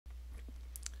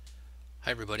Hi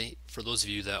everybody. For those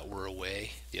of you that were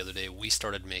away the other day, we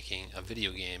started making a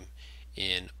video game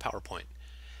in PowerPoint.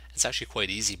 It's actually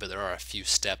quite easy, but there are a few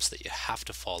steps that you have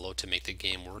to follow to make the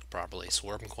game work properly.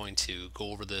 So I'm going to go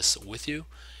over this with you,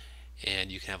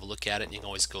 and you can have a look at it, and you can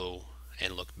always go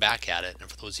and look back at it. And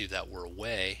for those of you that were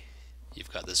away,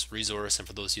 you've got this resource, and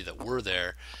for those of you that were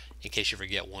there, in case you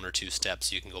forget one or two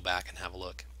steps, you can go back and have a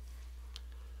look.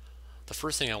 The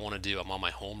first thing I want to do, I'm on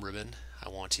my home ribbon. I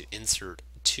want to insert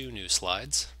two new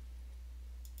slides.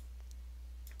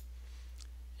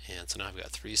 And so now I've got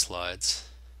three slides.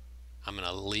 I'm going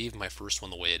to leave my first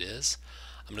one the way it is.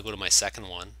 I'm going to go to my second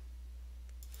one.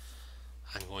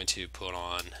 I'm going to put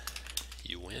on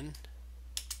 "You win."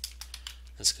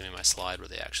 This is going to be my slide where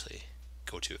they actually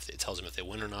go to if it tells them if they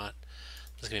win or not.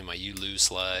 This is going to be my "You lose"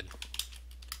 slide.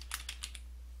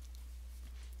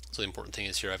 So the important thing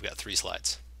is here I've got three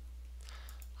slides.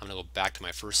 I'm going to go back to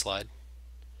my first slide.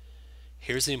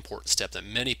 Here's the important step that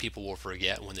many people will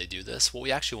forget when they do this. What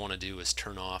we actually want to do is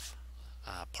turn off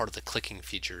part of the clicking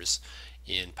features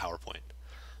in PowerPoint.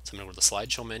 So I'm going to go to the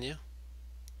slideshow menu.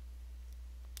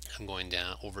 I'm going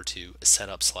down over to Set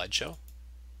Up Slideshow.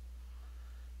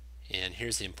 And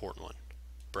here's the important one.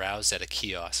 Browse at a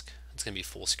kiosk. It's going to be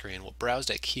full screen. What Browse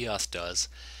at kiosk does,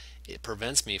 it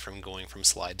prevents me from going from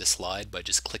slide to slide by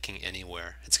just clicking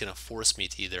anywhere. It's going to force me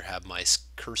to either have my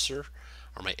cursor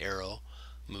or my arrow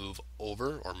move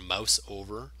over or mouse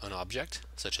over an object,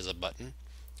 such as a button,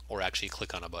 or actually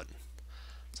click on a button.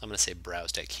 So I'm going to say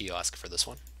Browse at kiosk for this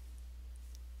one,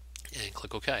 and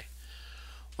click OK.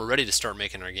 We're ready to start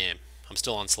making our game. I'm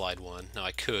still on slide one. Now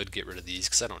I could get rid of these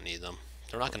because I don't need them.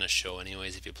 They're not going to show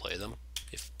anyways if you play them,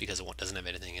 because it doesn't have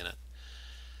anything in it.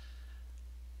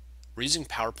 We're using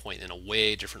PowerPoint in a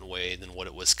way different way than what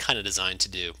it was kind of designed to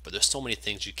do, but there's so many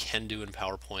things you can do in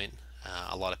PowerPoint.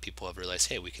 A lot of people have realized,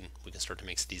 hey, we can start to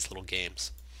make these little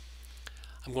games.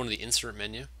 I'm going to the Insert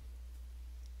menu,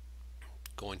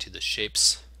 going to the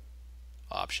Shapes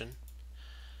option.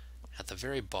 At the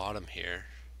very bottom here,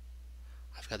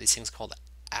 I've got these things called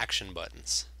action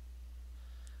buttons.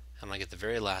 I'm going to get the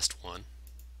very last one.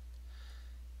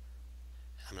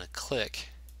 I'm going to click,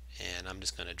 and I'm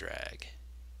just going to drag.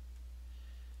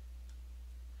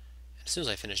 And as soon as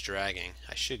I finish dragging,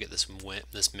 I should get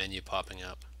this menu popping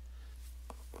up.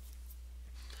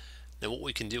 Now what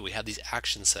we can do, we have these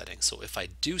action settings. So if I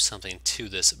do something to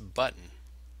this button,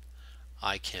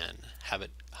 I can have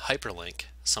it hyperlink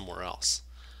somewhere else.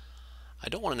 I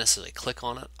don't want to necessarily click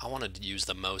on it. I want to use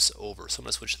the mouse over. So I'm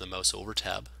going to switch to the mouse over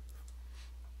tab.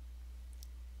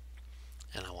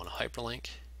 And I want to hyperlink.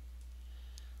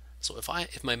 So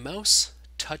if my mouse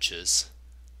touches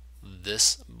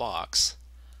this box,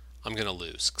 I'm going to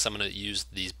lose because I'm going to use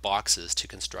these boxes to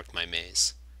construct my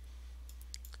maze.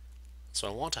 So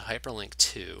I want to hyperlink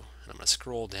to, and I'm going to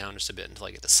scroll down just a bit until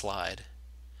I get to slide.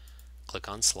 Click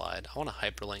on slide. I want to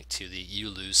hyperlink to the "You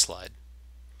lose" slide.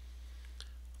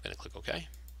 I'm going to click OK.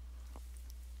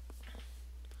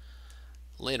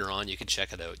 Later on you can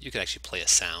check it out. You can actually play a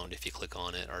sound if you click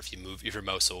on it, or if you move your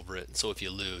mouse over it. And so if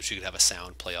you lose, you could have a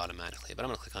sound play automatically. But I'm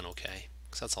going to click on OK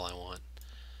because that's all I want.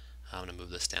 I'm going to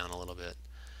move this down a little bit.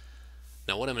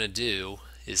 Now what I'm going to do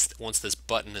is, once this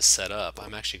button is set up,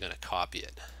 I'm actually going to copy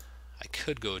it. I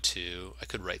could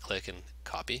right click and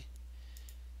copy,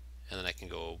 and then I can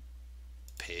go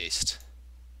paste,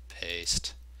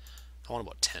 paste. I want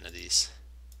about 10 of these.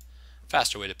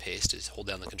 Faster way to paste is hold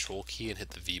down the control key and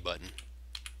hit the V button.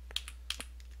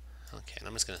 Okay, and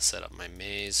I'm just going to set up my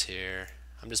maze here.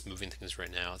 I'm just moving things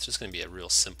right now. It's just going to be a real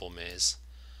simple maze.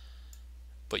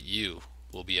 But you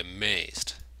will be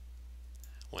amazed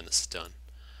when this is done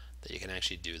that you can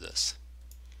actually do this.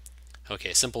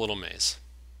 Okay, simple little maze.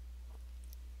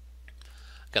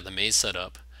 Got the maze set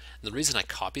up. And the reason I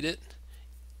copied it,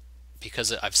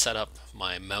 because I've set up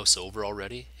my mouse over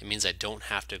already, it means I don't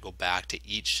have to go back to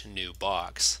each new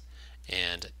box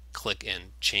and click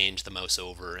and change the mouse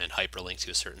over and hyperlink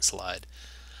to a certain slide.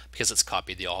 Because it's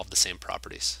copied, they all have the same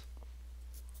properties.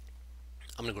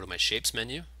 I'm going to go to my Shapes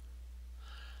menu. I'm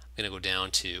going to go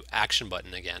down to Action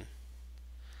button again.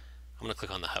 I'm going to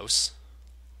click on the house.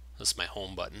 This is my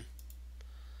home button.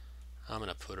 I'm going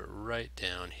to put it right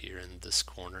down here in this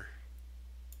corner.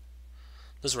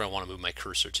 This is where I want to move my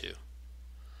cursor to.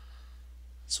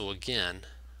 So again,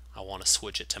 I want to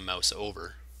switch it to mouse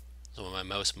over. So when my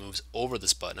mouse moves over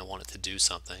this button, I want it to do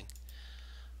something.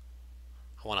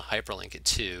 I want to hyperlink it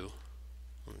to,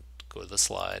 go to the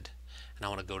slide, and I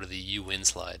want to go to the "You win"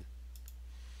 slide.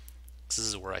 This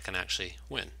is where I can actually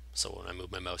win. So when I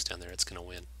move my mouse down there, it's going to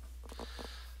win. I'm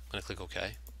going to click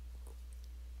OK.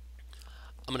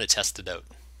 I'm going to test it out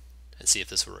and see if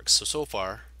this works. So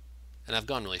far And I've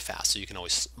gone really fast, so you can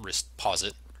always pause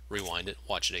it, rewind it,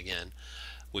 watch it again.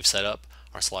 We've set up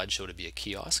our slideshow to be a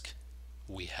kiosk.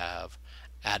 We have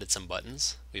added some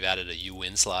buttons. We've added a you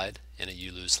win slide and a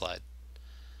you lose slide.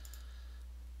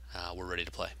 We're ready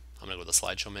to play. I'm going to go to the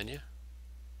slideshow menu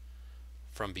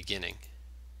from beginning.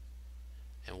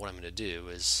 And what I'm going to do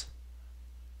is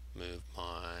move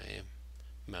my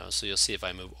mouse. So you'll see if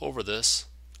I move over this,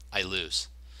 I lose.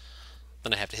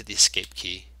 Then I have to hit the escape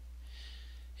key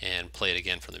and play it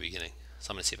again from the beginning.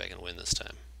 So I'm going to see if I can win this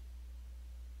time.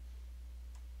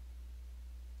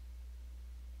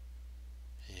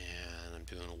 And I'm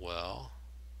doing well.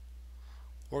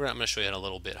 I'm going to show you in a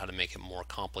little bit how to make it more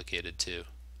complicated too.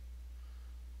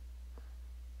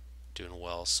 Doing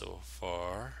well so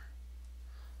far.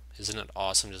 Isn't it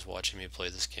awesome just watching me play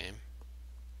this game?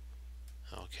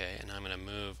 Okay, and I'm going to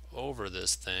move over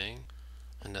this thing.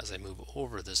 And as I move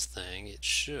over this thing, it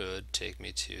should take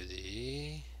me to the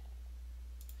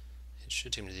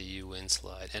you win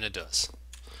slide, and it does.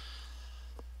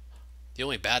 The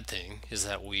only bad thing is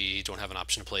that we don't have an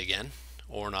option to play again,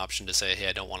 or an option to say, hey,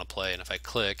 I don't want to play. And if I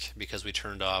click, because we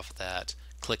turned off that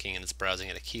clicking and it's browsing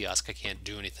at a kiosk, I can't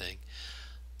do anything.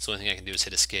 So the only thing I can do is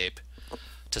hit escape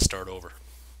to start over.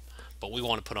 But we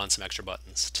want to put on some extra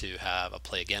buttons to have a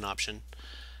play again option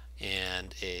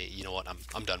and a, you know what,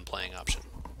 I'm done playing option.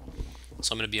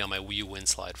 So I'm going to be on my you win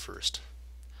slide first.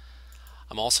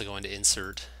 I'm also going to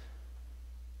insert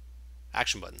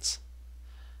action buttons.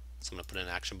 So I'm going to put in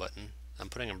an action button. I'm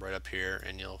putting them right up here,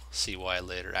 and you'll see why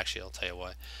later. Actually, I'll tell you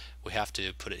why. We have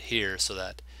to put it here so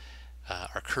that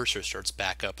our cursor starts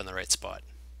back up in the right spot.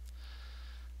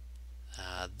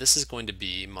 This is going to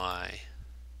be my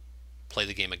play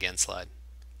the game again slide.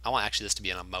 I want actually this to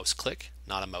be on a mouse click,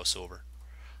 not a mouse over.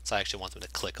 So I actually want them to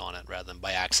click on it rather than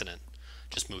by accident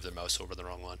just move their mouse over the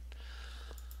wrong one.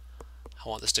 I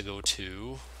want this to go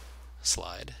to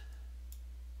slide,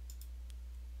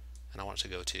 and I want it to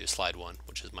go to slide 1,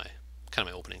 which is my kind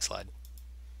of my opening slide.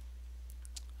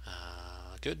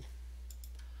 Good.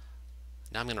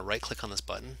 Now I'm going to right click on this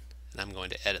button and I'm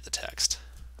going to edit the text.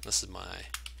 This is my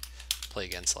play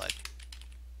again slide,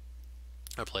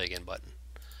 or play again button.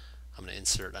 I'm going to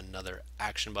insert another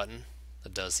action button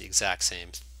that does the exact same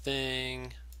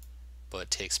thing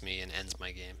but takes me and ends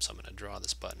my game. So I'm going to draw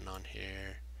this button on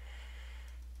here.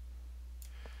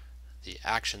 The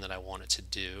action that I want it to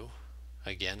do,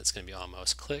 again, it's going to be on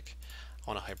mouse click.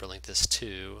 I want to hyperlink this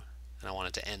to, and I want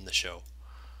it to end the show.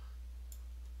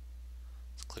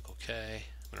 Let's click OK.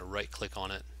 I'm going to right click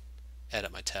on it,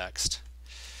 edit my text,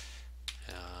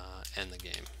 end the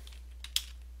game,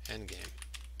 end game.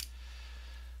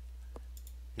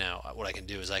 Now what I can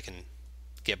do is I can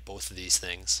get both of these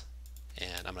things,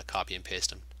 and I'm going to copy and paste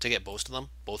them. To get both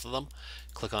of them,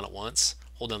 click on it once,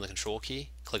 hold down the control key,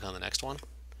 click on the next one,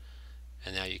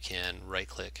 and now you can right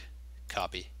click,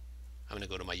 copy. I'm going to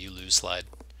go to my you lose slide.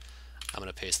 I'm going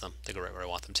to paste them. They go right where I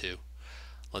want them to.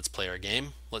 Let's play our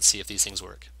game. Let's see if these things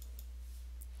work.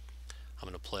 I'm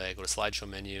going to play, go to slideshow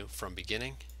menu from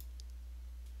beginning.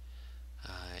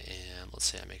 And let's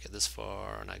say I make it this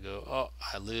far and I go, oh,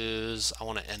 I lose. I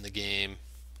want to end the game.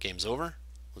 Game's over.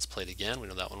 Let's play it again. We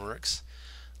know that one works.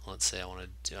 Let's say I want to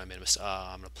do, I made a mistake.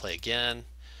 I'm going to play again,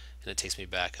 and it takes me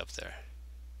back up there.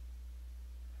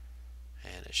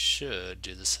 And it should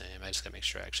do the same. I just got to make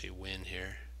sure I actually win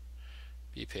here.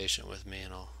 Be patient with me,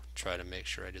 and I'll try to make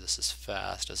sure I do this as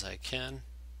fast as I can.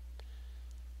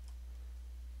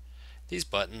 These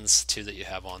buttons too that you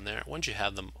have on there, once you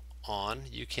have them on,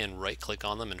 you can right click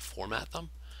on them and format them,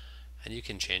 and you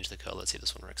can change the color. Let's see if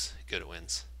this one works. Good, it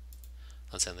wins.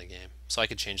 Let's end the game. So I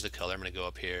could change the color. I'm going to go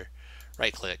up here,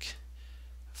 right click,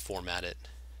 format it,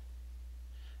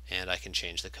 and I can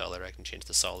change the color. I can change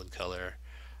the solid color.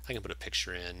 I can put a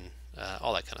picture in,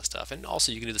 all that kind of stuff. And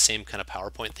also you can do the same kind of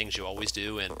PowerPoint things you always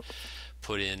do and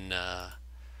put in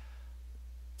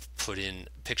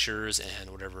pictures and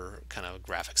whatever kind of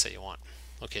graphics that you want.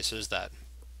 Okay, so there's that.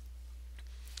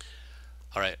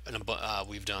 Alright, and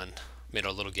we've made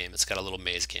our little game. It's got a little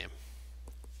maze game.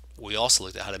 We also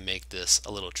looked at how to make this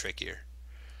a little trickier.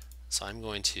 So I'm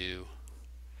going to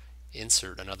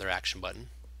insert another action button.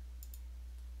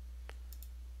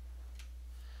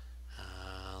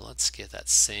 Let's get that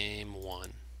same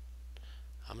one.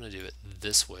 I'm going to do it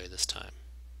this way this time.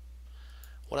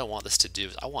 What I want this to do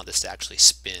is I want this to actually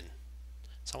spin.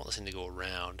 So I want this thing to go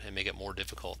around and make it more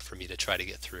difficult for me to try to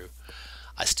get through.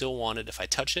 I still want it, if I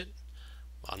touch it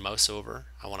on mouse over,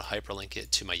 I want to hyperlink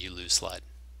it to my you lose slide.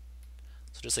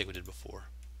 So just like we did before.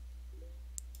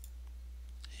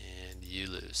 And you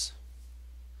lose.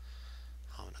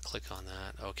 I'm going to click on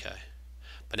that. Okay.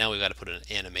 But now we've got to put an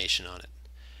animation on it.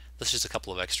 That's just a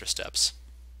couple of extra steps.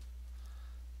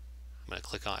 I'm going to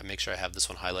click on, make sure I have this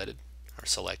one highlighted or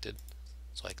selected.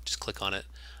 So I just click on it.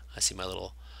 I see my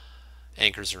little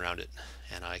anchors around it,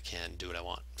 and I can do what I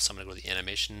want. So I'm going to go to the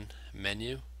animation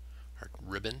menu or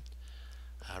ribbon.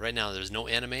 Right now there's no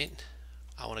animate.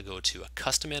 I want to go to a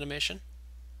custom animation.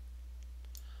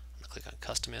 I'm going to click on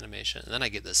custom animation, and then I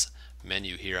get this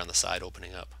menu here on the side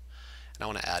opening up. And I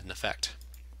want to add an effect.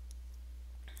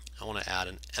 I want to add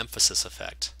an emphasis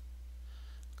effect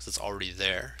because it's already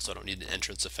there, so I don't need an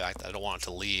entrance effect. I don't want it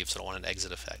to leave, so I don't want an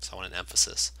exit effect. So I want an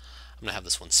emphasis. I'm going to have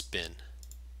this one spin.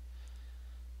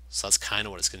 So that's kind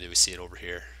of what it's going to do. We see it over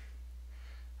here.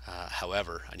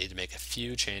 However, I need to make a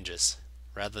few changes.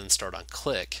 Rather than start on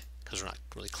click, because we're not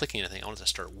really clicking anything, I want it to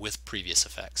start with previous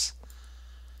effects.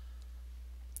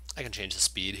 I can change the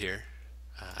speed here.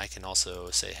 I can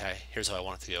also say, hey, here's how I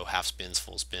want it to go: half spins,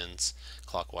 full spins,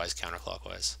 clockwise,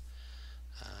 counterclockwise.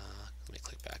 Let me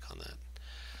click back on that.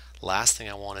 Last thing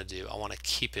I want to do, I want to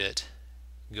keep it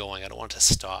going. I don't want it to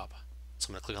stop. So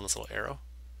I'm going to click on this little arrow.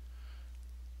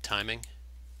 Timing.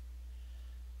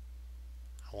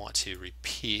 I want to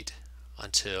repeat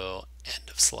until end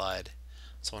of slide.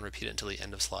 So I want to repeat it until the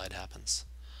end of slide happens.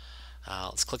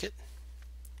 Let's click it.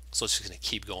 So it's just going to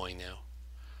keep going now.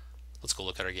 Let's go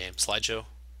look at our game. Slideshow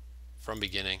from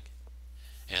beginning,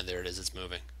 and there it is, it's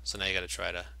moving. So now you got to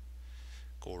try to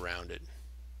go around it.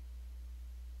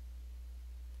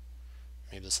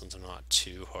 Maybe this one's not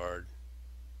too hard.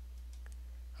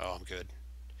 Oh, I'm good.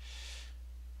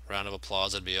 Round of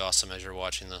applause would be awesome as you're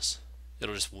watching this.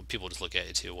 It'll just, people just look at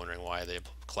you too, wondering why they're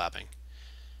clapping.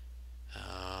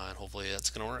 And hopefully that's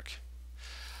going to work.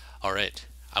 All right,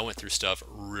 I went through stuff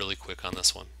really quick on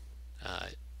this one.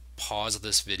 Pause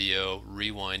this video,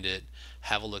 rewind it,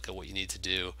 have a look at what you need to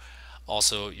do.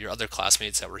 Also, your other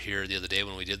classmates that were here the other day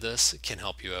when we did this can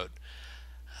help you out.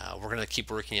 We're going to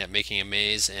keep working at making a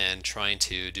maze and trying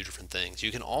to do different things.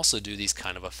 You can also do these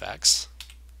kind of effects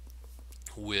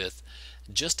with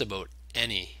just about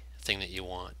anything that you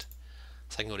want.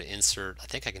 So I can go to insert. I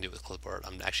think I can do it with clip art.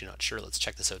 I'm actually not sure. Let's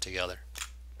check this out together.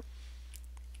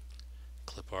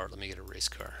 Clip art. Let me get a race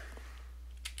car.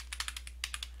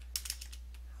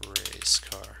 Race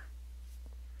car.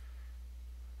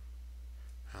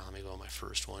 Let me go on my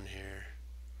first one here.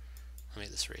 Let me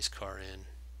get this race car in.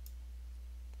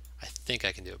 I think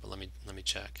I can do it, but let me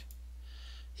check.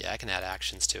 Yeah, I can add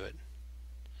actions to it,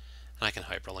 and I can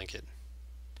hyperlink it.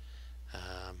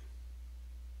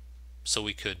 So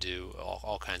we could do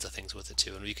all kinds of things with it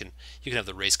too, and you can have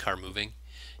the race car moving.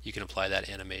 You can apply that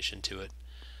animation to it.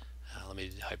 Let me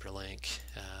hyperlink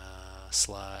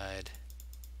slide.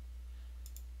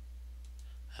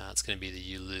 It's going to be the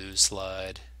you lose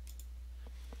slide.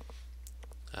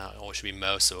 Oh, it should be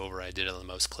mouse over. I did it on the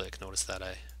mouse click. Notice that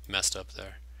I messed up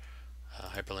there.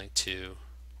 Hyperlink to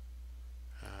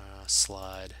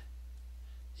slide,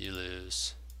 you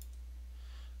lose.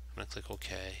 I'm going to click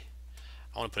OK.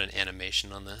 I want to put an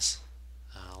animation on this.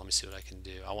 Let me see what I can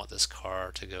do. I want this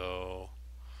car to go.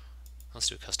 Let's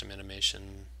do a custom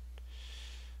animation.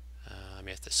 I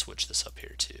may have to switch this up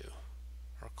here too,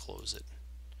 or close it.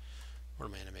 Where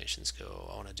do my animations go?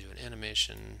 I want to do an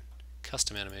animation,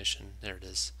 custom animation. There it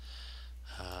is.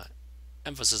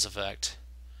 Emphasis effect.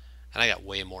 And I got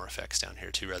way more effects down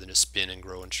here too, rather than just spin and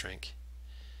grow and shrink.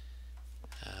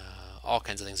 All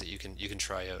kinds of things that you can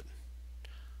try out.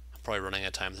 I'm probably running out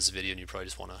of time with this video, and you probably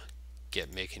just want to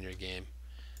get making your game.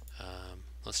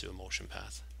 Let's do a motion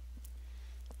path.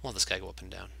 I want this guy to go up and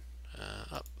down.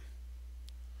 Up.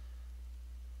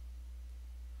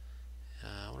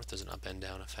 I wonder if there's an up and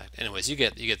down effect. Anyways, you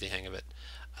get the hang of it.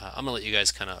 I'm gonna let you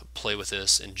guys kind of play with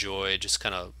this, enjoy, just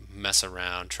kind of mess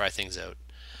around, try things out.